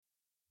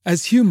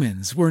As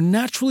humans, we're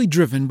naturally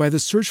driven by the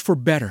search for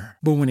better.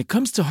 But when it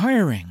comes to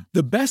hiring,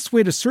 the best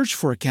way to search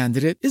for a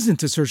candidate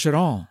isn't to search at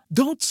all.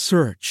 Don't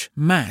search,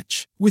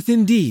 match with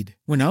Indeed.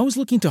 When I was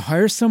looking to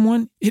hire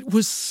someone, it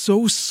was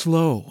so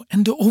slow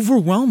and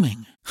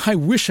overwhelming. I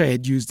wish I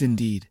had used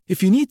Indeed.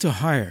 If you need to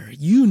hire,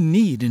 you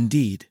need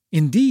Indeed.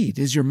 Indeed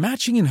is your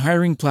matching and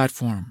hiring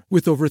platform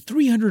with over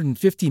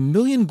 350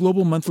 million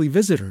global monthly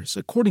visitors,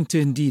 according to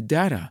Indeed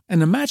data,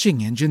 and a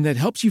matching engine that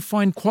helps you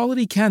find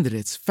quality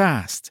candidates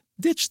fast.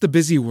 Ditch the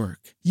busy work.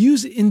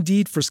 Use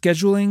Indeed for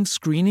scheduling,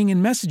 screening,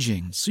 and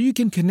messaging so you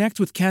can connect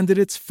with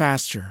candidates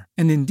faster.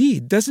 And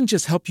Indeed doesn't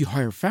just help you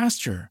hire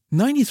faster.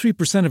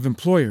 93% of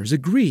employers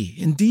agree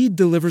Indeed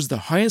delivers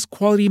the highest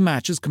quality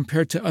matches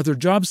compared to other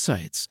job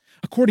sites,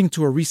 according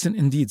to a recent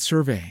Indeed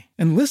survey.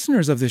 And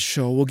listeners of this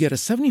show will get a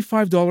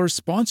 $75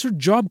 sponsored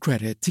job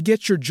credit to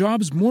get your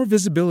jobs more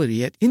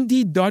visibility at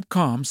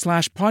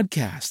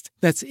Indeed.com/podcast.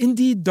 That's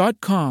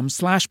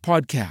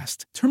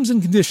Indeed.com/podcast. Terms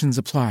and conditions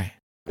apply.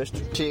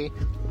 Mr. T,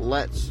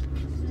 let's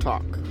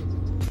talk.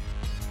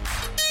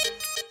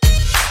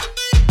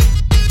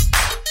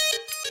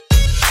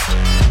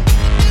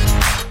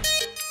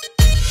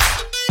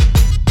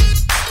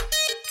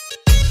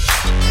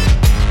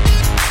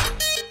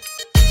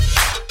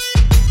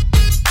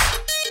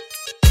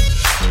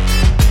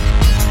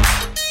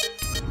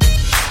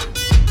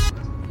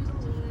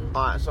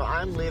 Alright, so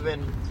I'm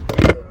leaving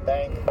the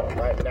bank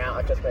right now.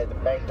 I just made the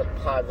bank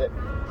deposit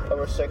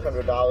over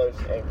 $600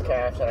 in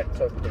cash that I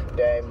took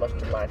today, much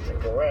to my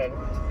chagrin.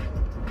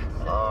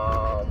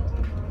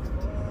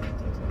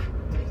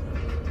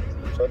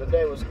 So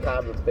today was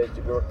kind of busy.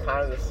 We were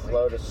kind of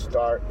slow to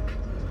start.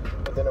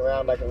 But then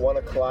around like 1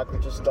 o'clock, we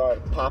just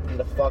started popping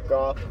the fuck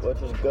off, which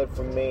was good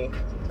for me,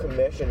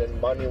 commission and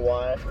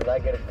money-wise, because I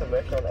get a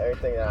commission on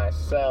everything that I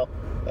sell.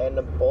 And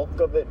the bulk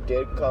of it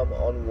did come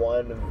on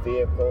one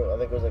vehicle. I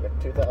think it was like a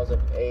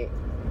 2008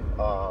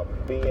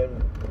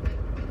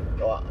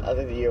 well, I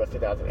think the year was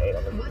 2008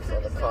 on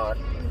the car.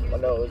 Oh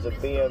no, it was a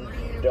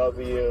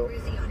BMW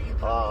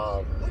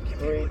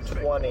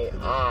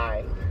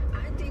 320i.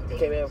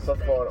 Came in for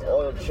an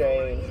oil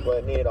change, but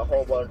it needed a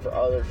whole bunch of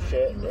other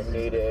shit. It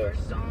needed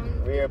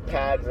rear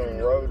pads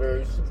and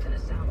rotors,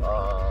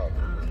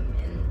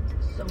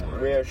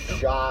 rear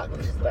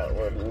shocks that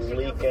were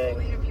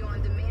leaking.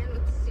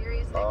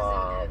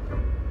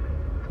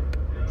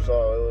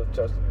 So it was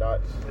just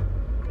nuts.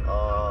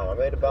 I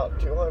made about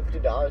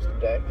 $250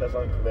 today because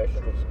on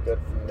commission, which is good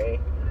for me.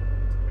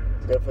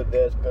 Good for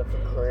this, good for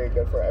Cree,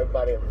 good for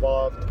everybody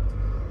involved.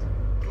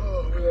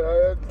 Oh man,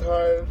 I am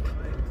tired.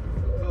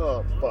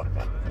 Oh fuck,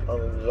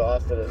 I'm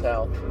exhausted as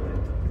hell.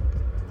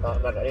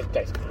 I need to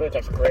text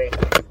Cree.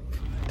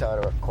 Tell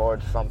her to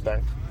record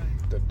something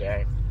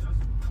today.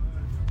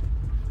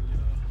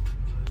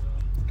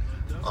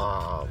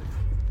 I'm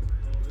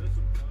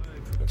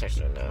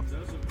texting her now.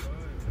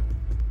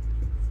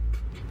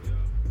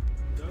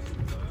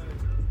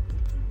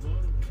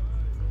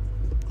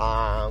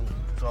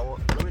 So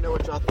let me know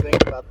what y'all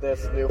think about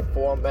this new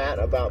format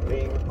about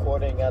me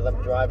recording as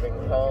I'm driving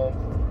home.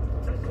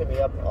 Hit me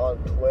up on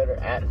Twitter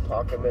at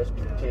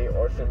TalkingMrT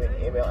or send me an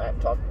email at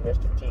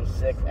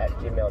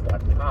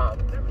talkingmrT6@gmail.com.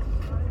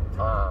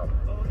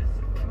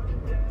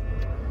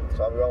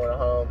 So I'm going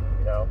home,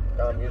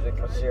 got music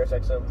from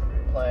SiriusXM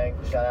playing.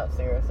 Shout out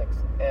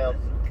SiriusXM.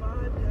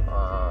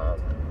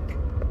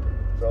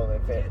 So let me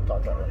finish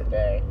talking about it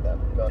today. I'm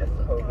going to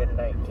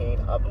COVID-19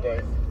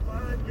 update.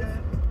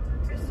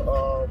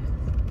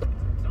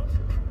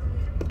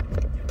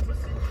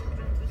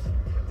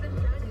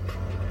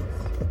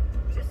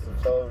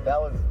 So that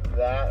was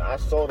that. I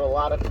sold a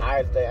lot of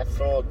tires today. I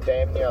sold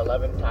damn near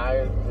 11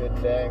 tires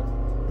today.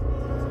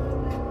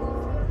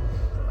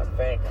 I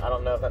think. I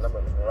don't know if that number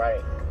is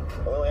right.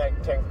 I only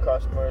had 10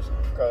 customers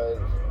because,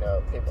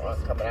 people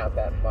aren't coming out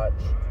that much.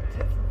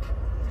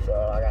 So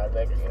I gotta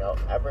make,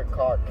 every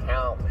car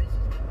count.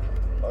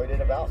 We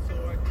did about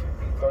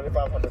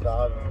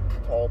 $3,500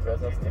 total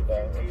business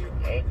today, which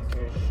ain't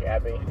too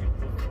shabby.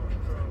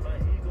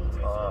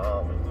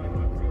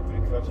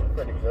 Which is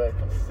pretty good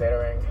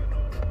considering.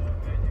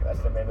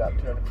 That's made about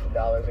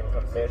 $250 in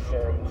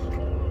commissions.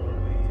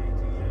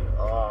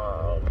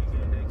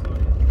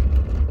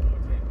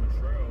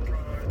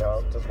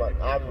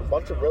 I have a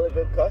bunch of really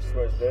good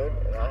customers, dude,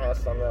 and I have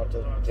some that are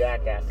just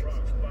jackasses.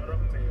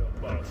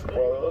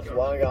 Well, this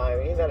one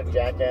guy, he's not a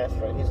jackass,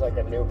 but he's like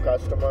a new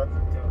customer,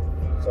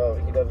 so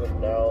he doesn't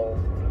know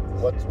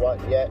what's what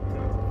yet.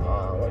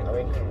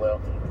 He will.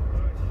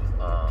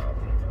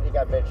 He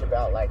got bitched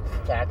about like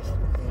tax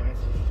fees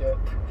and shit.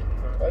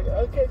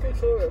 I can't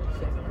control it.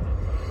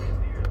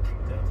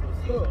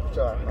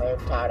 Sorry, I'm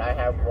tired. I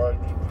have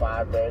worked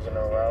 5 days in a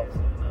row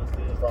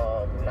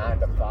from 9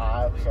 to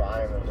 5, so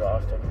I am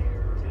exhausted.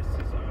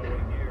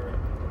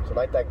 So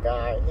like that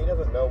guy, he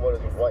doesn't know what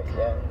is what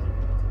yet,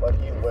 but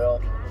he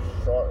will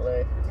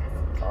shortly.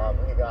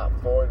 He got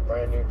 4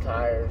 brand new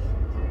tires,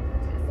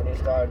 and he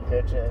started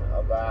bitching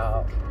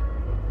about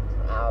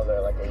how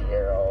they're like a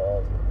year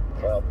old.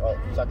 Well,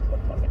 suck the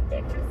fucking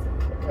thing.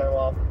 Turn them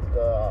off.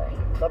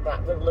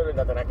 There's literally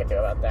nothing I can do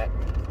about that.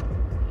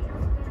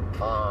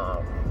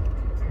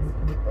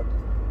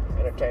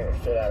 Entertain the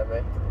shit out of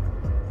me.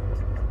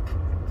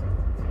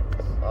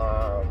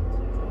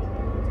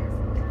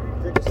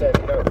 You just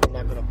said no, I'm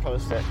not gonna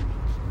post it.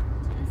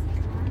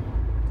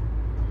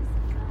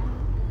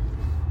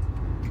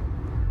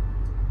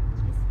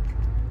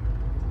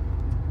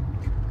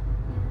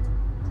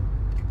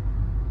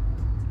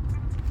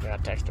 Yeah, I'll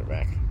text her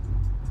back.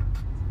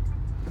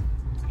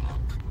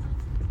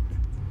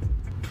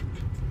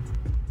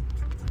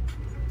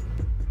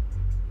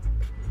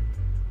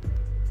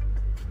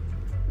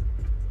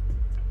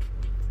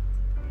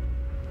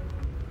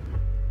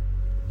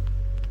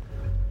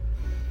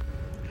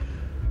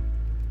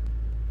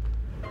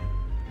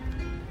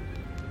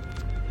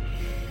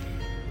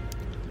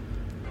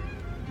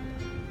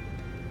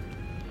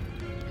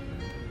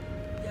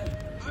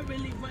 I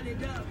really run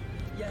it up.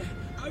 Yeah,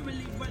 I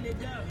really run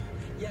it up.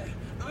 Yeah,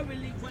 I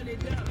really run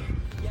it up.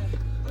 Yeah.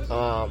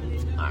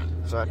 Alright,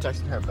 so I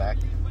texted her back.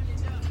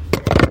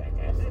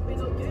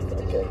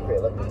 Okay,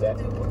 great, look at that.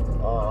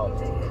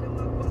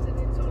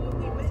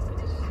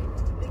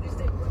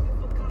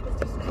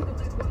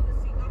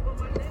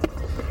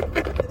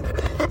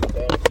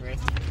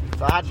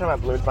 So I had to turn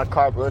my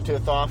car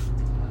Bluetooth off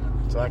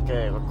so I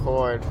can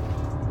record.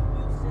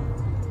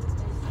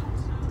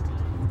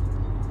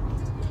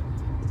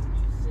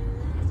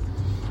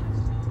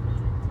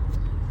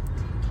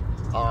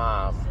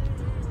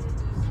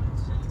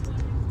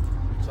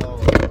 So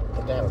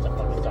what the hell was I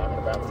fucking talking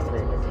about?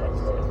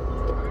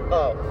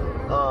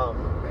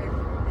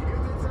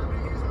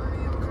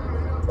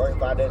 Working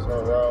 5 days in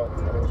a row. I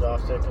was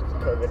off sick with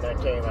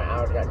COVID-19. My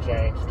hours got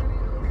changed.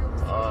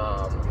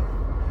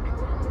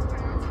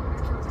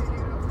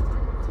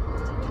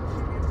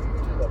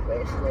 The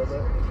bass a little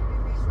bit.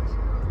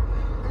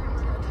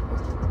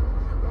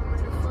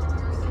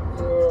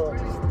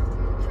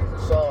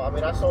 So, I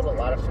mean, I sold a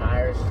lot of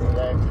tires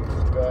today, which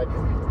is good.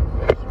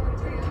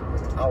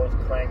 I was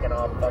cranking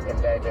all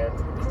fucking day, dude,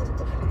 which is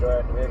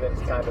good. Maybe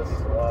it's kind of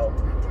slow.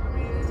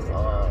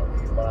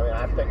 But, I mean,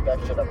 I picked that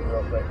shit up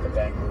real quick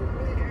today,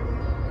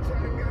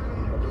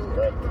 which is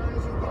good.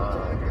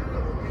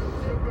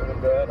 Really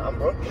good. I'm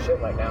broke as shit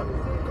right now. I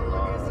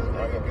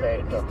don't get paid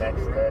until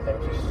next Thursday,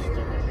 which is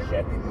stupid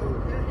shit.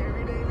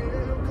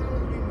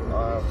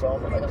 So,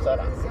 like I said,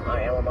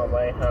 I am on my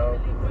way home.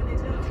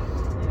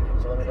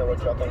 So let me know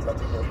what y'all think about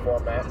this new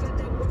format. I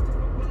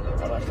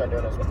might start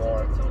doing this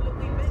more.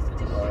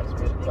 It's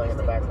music playing in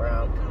the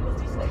background.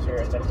 Next year,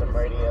 it's some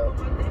radio.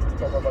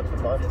 $4 more a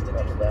month.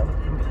 Not too bad.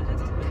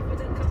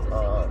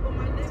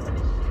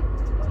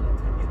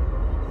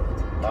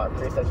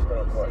 Preset is going to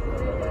record.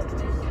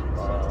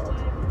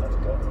 That's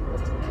good.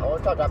 I'm going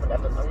to start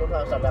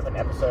dropping an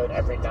episode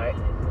every night.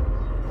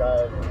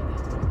 Because,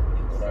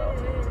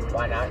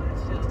 why not?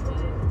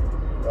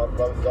 Go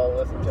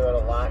listen to it a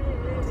lot.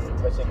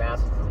 Especially now,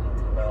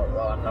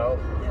 while I'm home.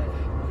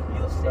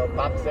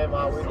 Pops in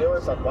while we're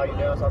doing something. While you're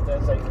doing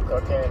something, so you can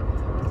cook in.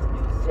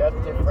 Share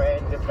with your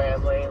friends, your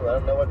family, let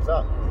them know what's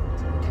up.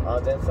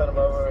 Then send them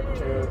over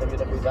to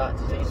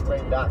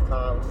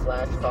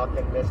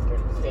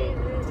www.teespring.com/talkingmrT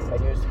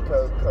and use the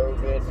code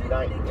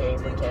COVID-19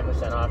 for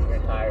 10% off your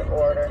entire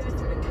order.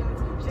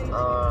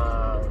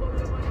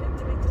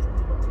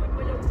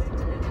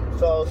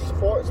 So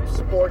sports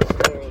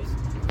news.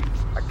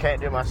 I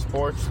can't do my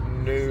sports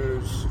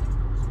news.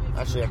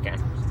 Actually, I can.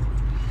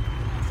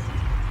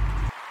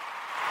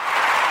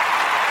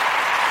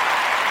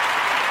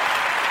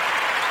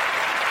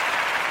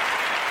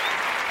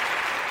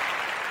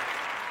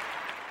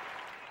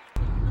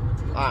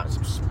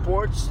 Some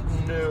sports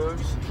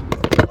news.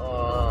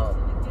 I'm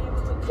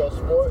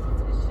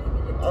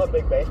a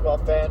big baseball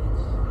fan.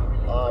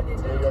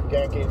 New York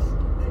Yankees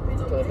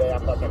to the day I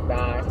fucking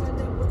die.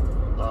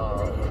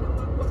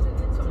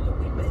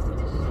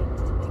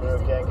 New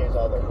York Yankees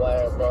all the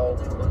way, bro.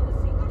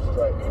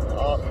 Straight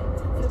up.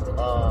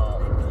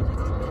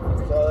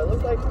 So it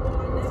looks like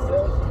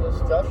there's a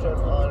discussion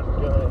on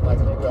doing like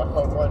maybe a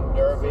home run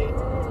derby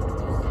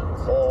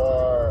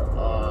or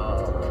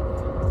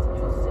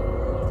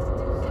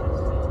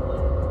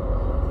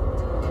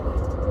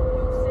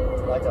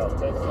like a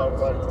big home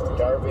run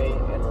derby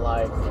in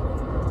like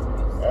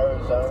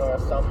Arizona or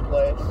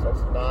someplace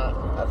that's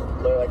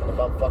literally like in the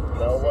bumfuck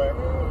nowhere.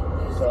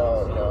 So,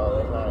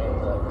 there's not any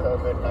like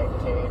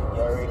COVID-19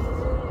 worries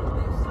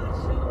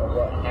or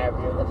what have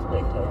you. That's a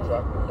big tow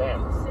truck.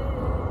 Damn.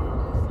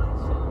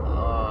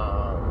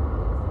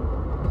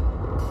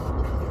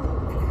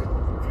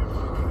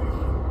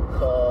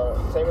 So,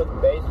 same with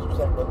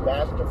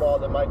basketball,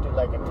 they might do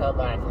like a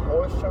televised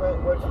horse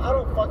tournament, which I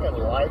don't fucking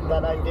like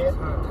that idea.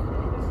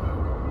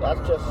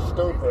 That's just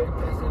stupid.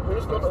 Who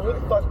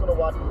the fuck's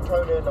gonna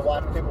turn in to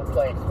watch people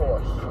playing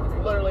horse?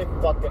 Literally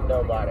fucking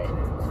nobody.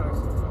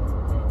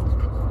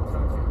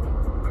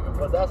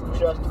 But that's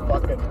just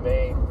fucking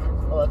me.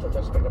 Oh, that's what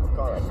just picked up a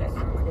car right there.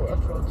 Oh,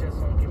 that's cool.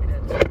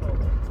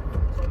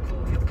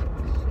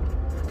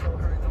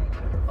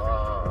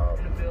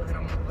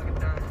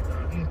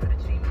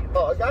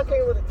 Oh, a guy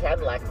came with a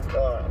Cadillac,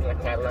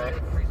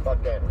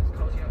 fucking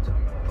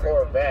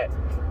Corvette.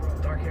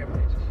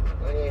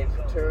 He needs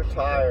 2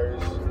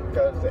 tires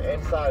because the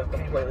inside is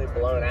completely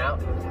blown out.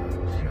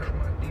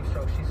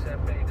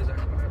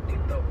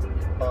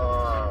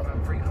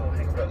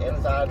 The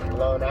inside's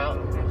blown out,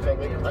 so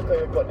I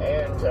couldn't put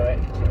air into it.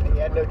 He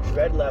had no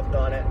tread left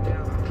on it.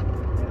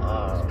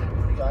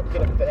 So I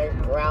get it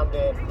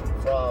grounded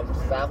from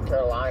South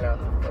Carolina,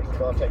 which is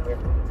going to take me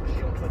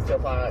until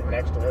probably like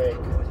next week.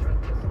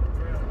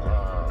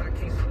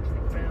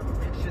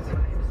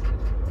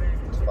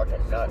 It's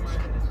fucking nuts.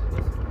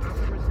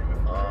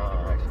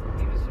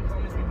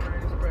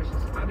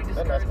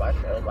 And that's my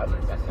show.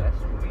 That's nice.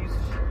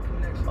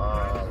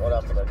 What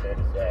else did I do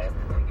today?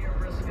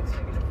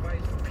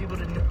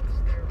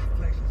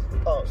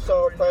 Oh,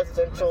 so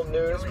presidential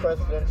news,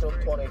 presidential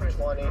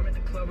 2020.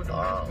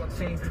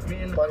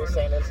 Bernie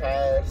Sanders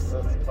has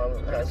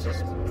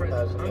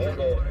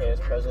ended his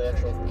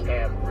presidential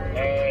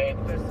campaign.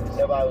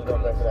 Nobody was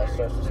going to vote for that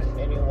socialist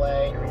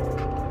anyway.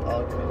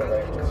 People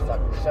are just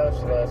fucking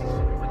socialists.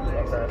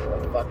 I'm going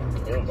for fucking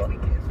Cuba.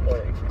 Or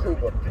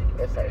Cuba.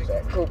 That's how you say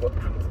it. Cuba.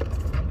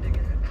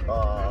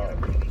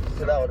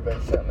 So that would have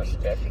been shit on the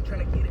stick.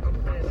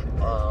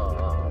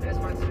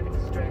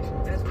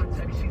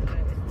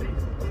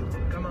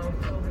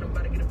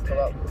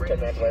 About 10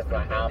 minutes away from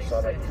my house, so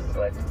I'm like,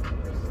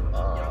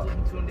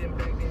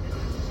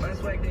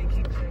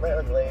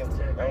 leave.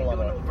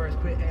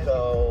 So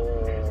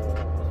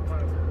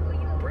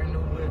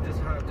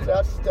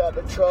that's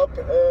Trump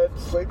and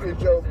Sleepy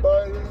Joe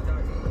Biden.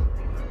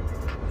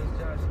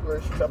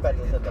 Where's Trump at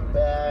this in the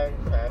bag?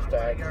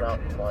 Hashtag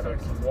Trump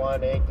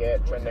 2020.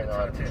 Get trending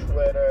on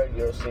Twitter.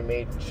 You'll see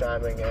me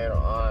chiming in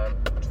on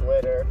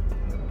Twitter.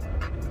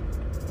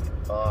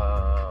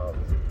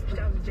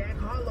 Jack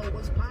Harlow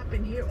was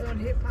popping here on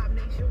Hip Hop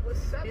Nation.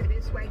 What's up?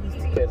 It's Swaggy C.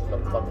 Kids in the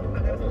fucking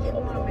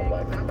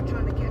I'm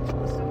trying to catch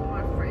up with some of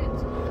my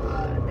friends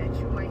that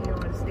you might hear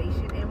on the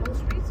station. And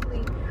most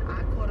recently,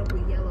 I caught up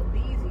with Yellow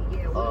Beezy.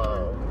 Yeah,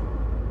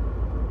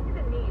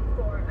 the need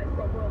for a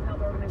World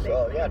Health Organization.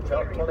 So yeah,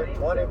 Trump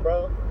 2020,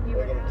 bro.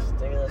 We're getting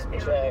stimulus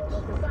checks.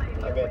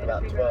 I'm getting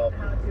about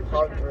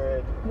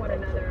 1,200. One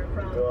another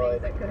from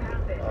good. things that could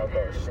happen. I'll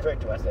go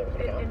straight to my savings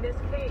account. In this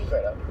case,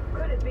 Straight up.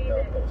 could it be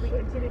that we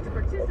continue to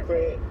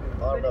participate? I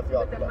don't know if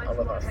y'all, I don't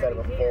know if I said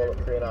it before,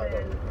 but Cree and I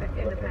are looking to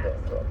get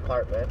into an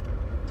apartment.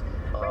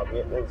 We'll be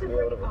able to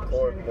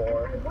record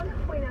more. I want to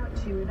point out,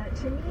 too, that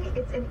to me,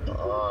 it's an equal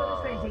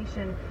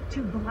politicization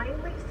to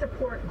blindly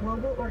support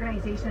global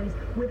organizations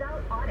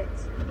without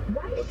audits.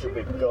 Why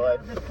shouldn't we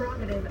have the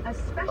prerogative,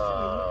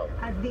 especially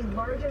as the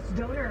largest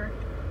donor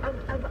of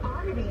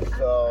auditing, of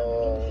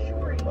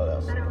ensuring that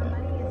our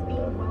money is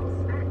being well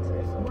spent?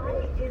 Why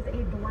is a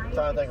blind... I'm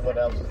trying to think of what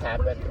else has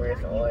happened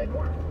recently.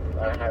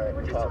 I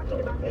haven't talked to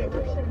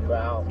anything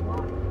about.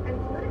 And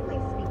politically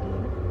speaking,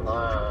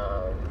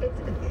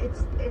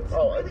 it's a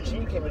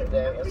G came in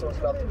today, and someone's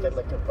about to get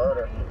the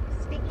converter.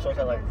 So it's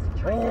like,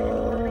 it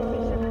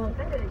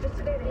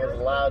was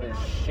loud as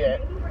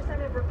shit.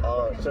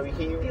 So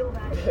he,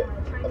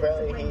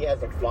 apparently he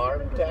has a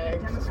farm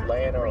tag just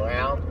laying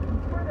around.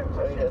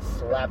 So he just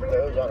slapped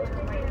those on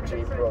his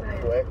Jeep real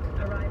quick.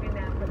 Arriving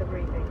now for the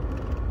briefing.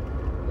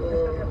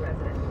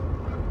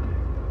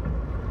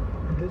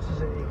 This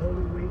is a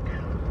holy week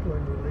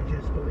when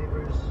religious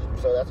believers.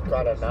 So that's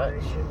kind of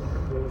nuts.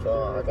 So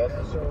I guess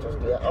just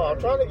do that. Oh, I'm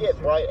trying to get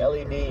bright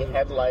LED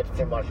headlights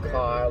for my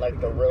car, like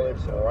the really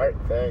bright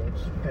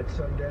things. At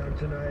sundown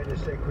tonight, a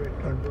sacred,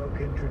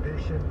 unbroken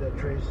tradition that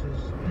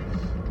traces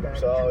back.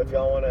 So if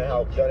y'all want to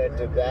help donate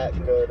to that,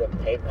 go to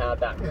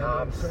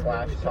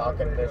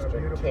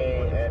paypal.com/talkingmr.t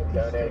and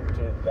donate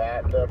to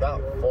that. They're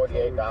about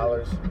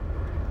 $48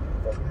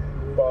 for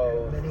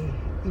both. Many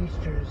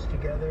Easters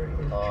together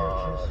in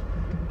churches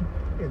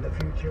in the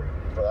future.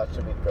 So that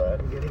should be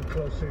good. We're getting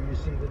closer. You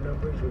see the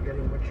numbers. We're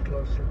getting much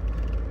closer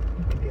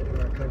to getting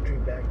our country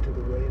back to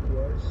the way it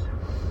was.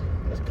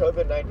 This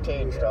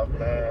COVID-19 stuff,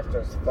 man, it's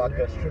just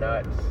fucking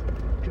nuts.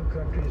 2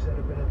 countries that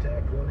have been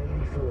attacked,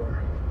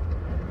 184.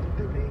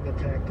 They're being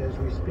attacked as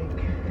we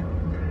speak.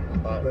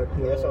 But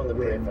we'll all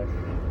win. At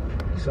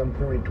some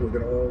point, we're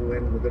going to all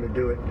win. We're going to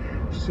do it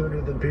sooner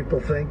than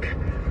people think.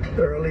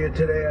 Earlier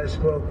today, I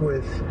spoke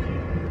with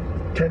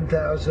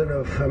 10,000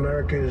 of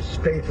America's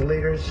faith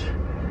leaders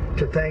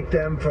to thank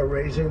them for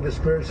raising the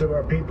spirits of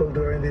our people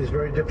during these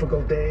very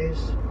difficult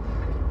days.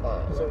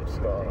 So we're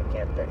just going on a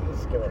campaign.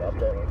 Just give an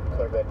update on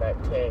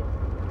COVID-19.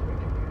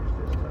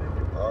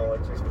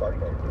 It's just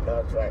fucking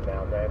nuts right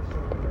now, man.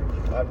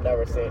 I've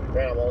never seen,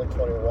 man, I'm only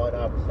 21.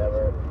 I've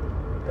never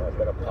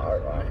been a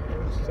part, I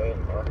haven't seen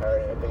or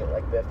heard anything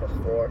like this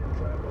before.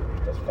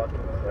 Just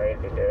fucking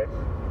crazy, dude.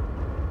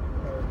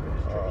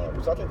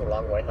 So I'll take the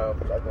long way home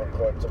so I can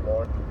record some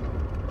more.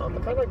 I'm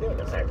kind of like doing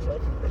this actually.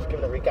 Just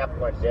giving a recap of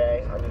my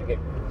day. I need to get.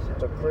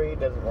 So Cree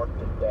doesn't work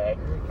today.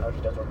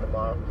 She does work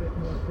tomorrow.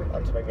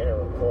 I'm just gonna get her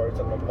record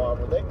some of mom.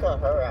 When they cut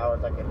her hours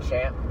like a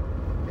champ,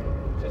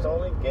 she's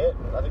only get.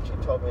 I think she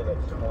told me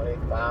like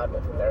 25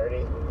 to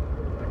 30.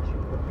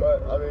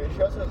 But, I mean,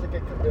 she also has to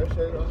get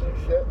conditioned on this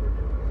shit.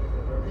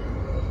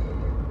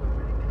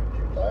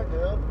 But, you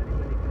know,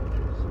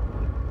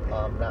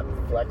 I'm not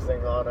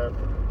flexing on her.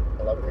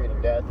 I love her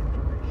to death.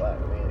 But, I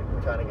mean,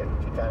 she's trying to get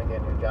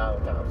a new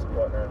job, and I'm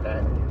supporting her in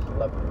that. I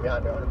love her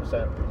behind her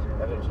 100%.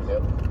 That's what she do.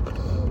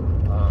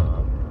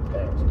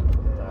 Thanks.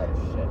 Tired of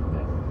shit,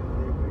 man.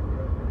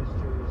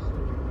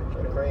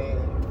 Cream,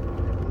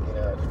 you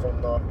know, it's from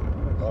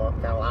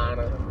North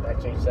Carolina, like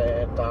she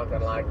said,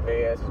 talking like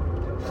this.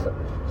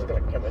 She's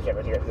gonna come and share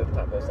here at the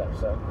top of this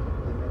episode.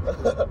 I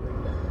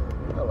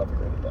love her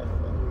to death,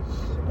 man.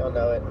 Y'all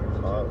know it.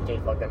 She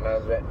fucking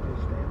knows it.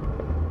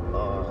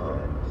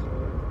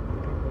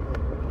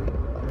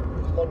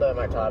 One day I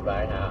might talk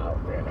about how,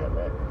 you know,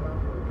 man,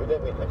 we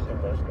didn't meet the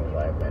conventional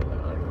way, man.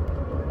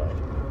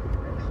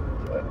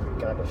 But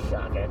it's kind of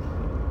shocking.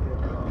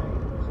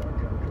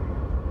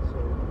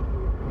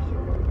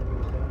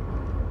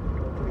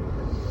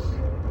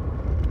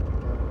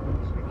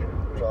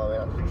 So, I mean,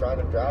 I'm trying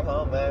to drive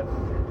home, man.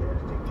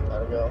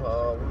 Trying to go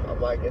home. I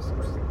might get I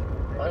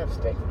might have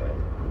steak today.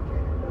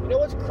 You know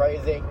what's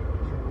crazy?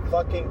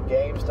 Fucking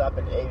GameStop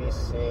and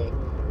ABC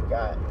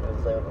got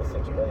this little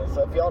situation.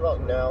 So if y'all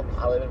don't know,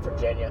 I live in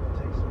Virginia,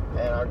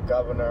 and our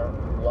governor,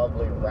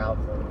 lovely Ralph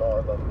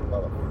Northam,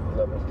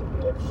 liberal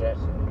dipshit.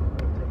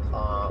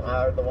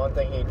 I heard the one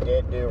thing he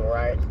did do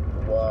right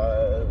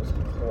was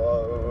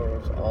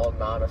close all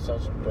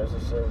non-essential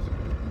businesses,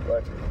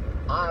 which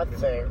I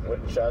think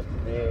would just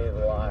be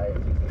like,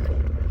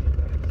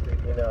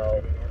 you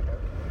know,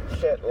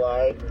 shit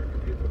like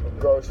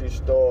grocery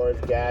stores,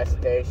 gas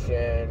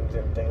stations,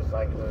 and things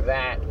like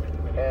that,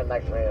 and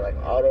like maybe like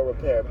auto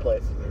repair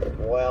places as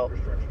well.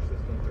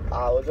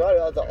 I was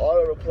already at the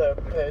auto repair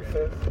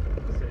places.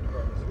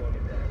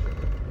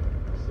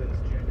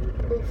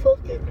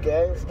 Fucking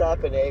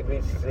GameStop and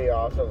ABC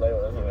also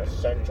labeled as an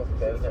essential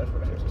business,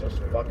 which is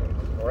just fucking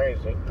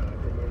crazy.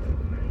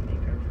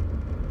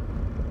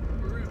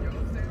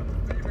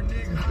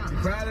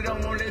 Probably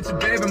don't want to let your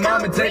baby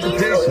mama take a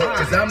picture,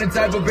 cause I'm the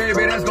type of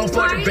baby that's gon'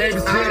 fuck the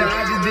babysitter.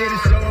 I just did a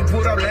show and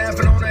put up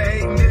laughing on the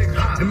hating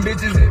niggas. Them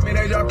bitches hit me,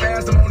 they drop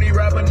fast, I'm on these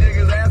rapper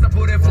niggas' ass. I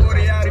put that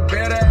 40 out, he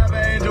better have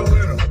an angel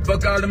with him.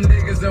 Fuck all them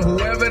niggas and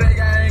whoever they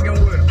got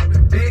hanging with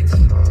them. Bitch.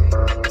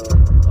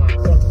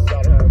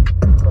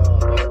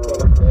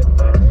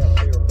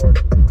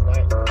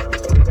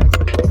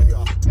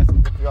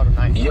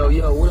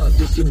 Yo, what up?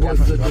 This your boy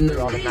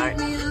tonight.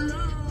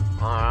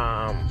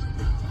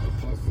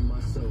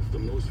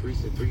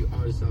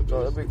 So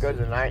it'll be good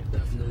tonight.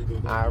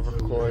 I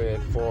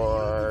recorded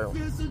for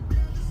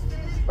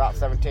about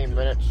 17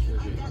 minutes,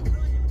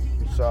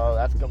 so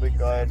that's gonna be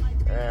good.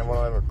 And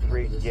we'll have a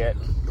great get.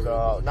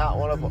 So not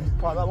one of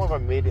our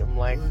medium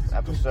length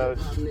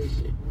episodes. So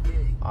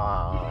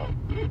I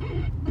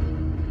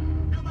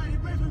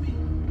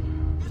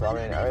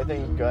mean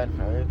everything's good.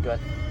 Everything's good.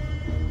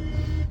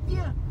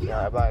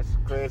 Yeah, everybody's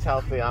Creed's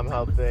healthy. I'm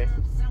healthy.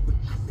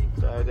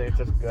 So everything's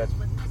just good.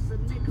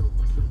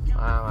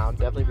 I'll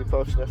definitely be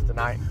posting this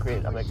tonight.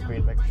 I'll make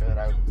sure that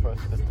I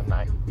post this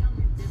tonight.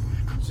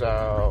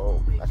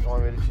 So that's the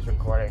only reason she's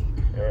recording,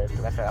 is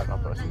because I said I was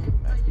gonna post it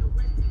tonight.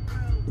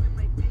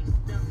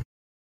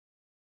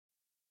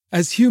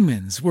 As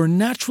humans, we're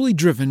naturally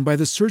driven by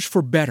the search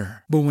for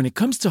better. But when it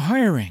comes to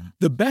hiring,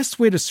 the best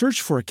way to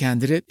search for a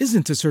candidate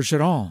isn't to search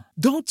at all.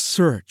 Don't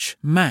search,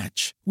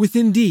 match with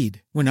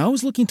Indeed. When I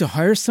was looking to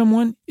hire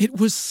someone, it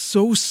was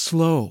so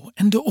slow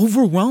and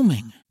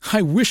overwhelming.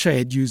 I wish I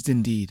had used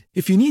Indeed.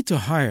 If you need to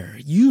hire,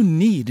 you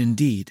need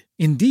Indeed.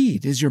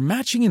 Indeed is your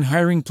matching and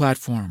hiring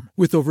platform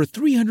with over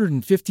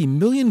 350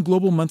 million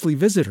global monthly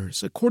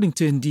visitors, according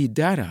to Indeed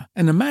data,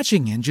 and a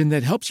matching engine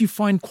that helps you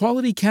find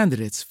quality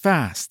candidates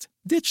fast.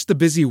 Ditch the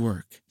busy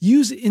work.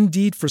 Use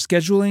Indeed for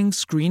scheduling,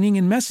 screening,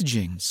 and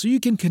messaging so you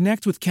can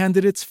connect with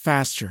candidates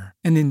faster.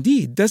 And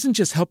Indeed doesn't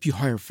just help you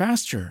hire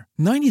faster.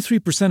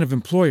 93% of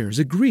employers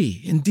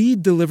agree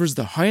Indeed delivers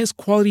the highest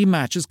quality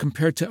matches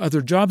compared to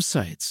other job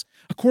sites,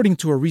 according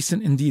to a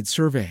recent Indeed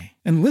survey.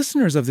 And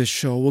listeners of this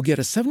show will get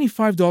a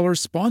 $75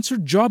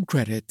 sponsored job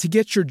credit to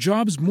get your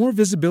jobs more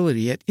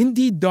visibility at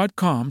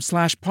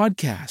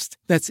Indeed.com/podcast.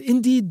 That's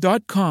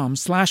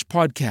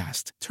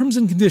Indeed.com/podcast. Terms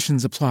and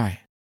conditions apply.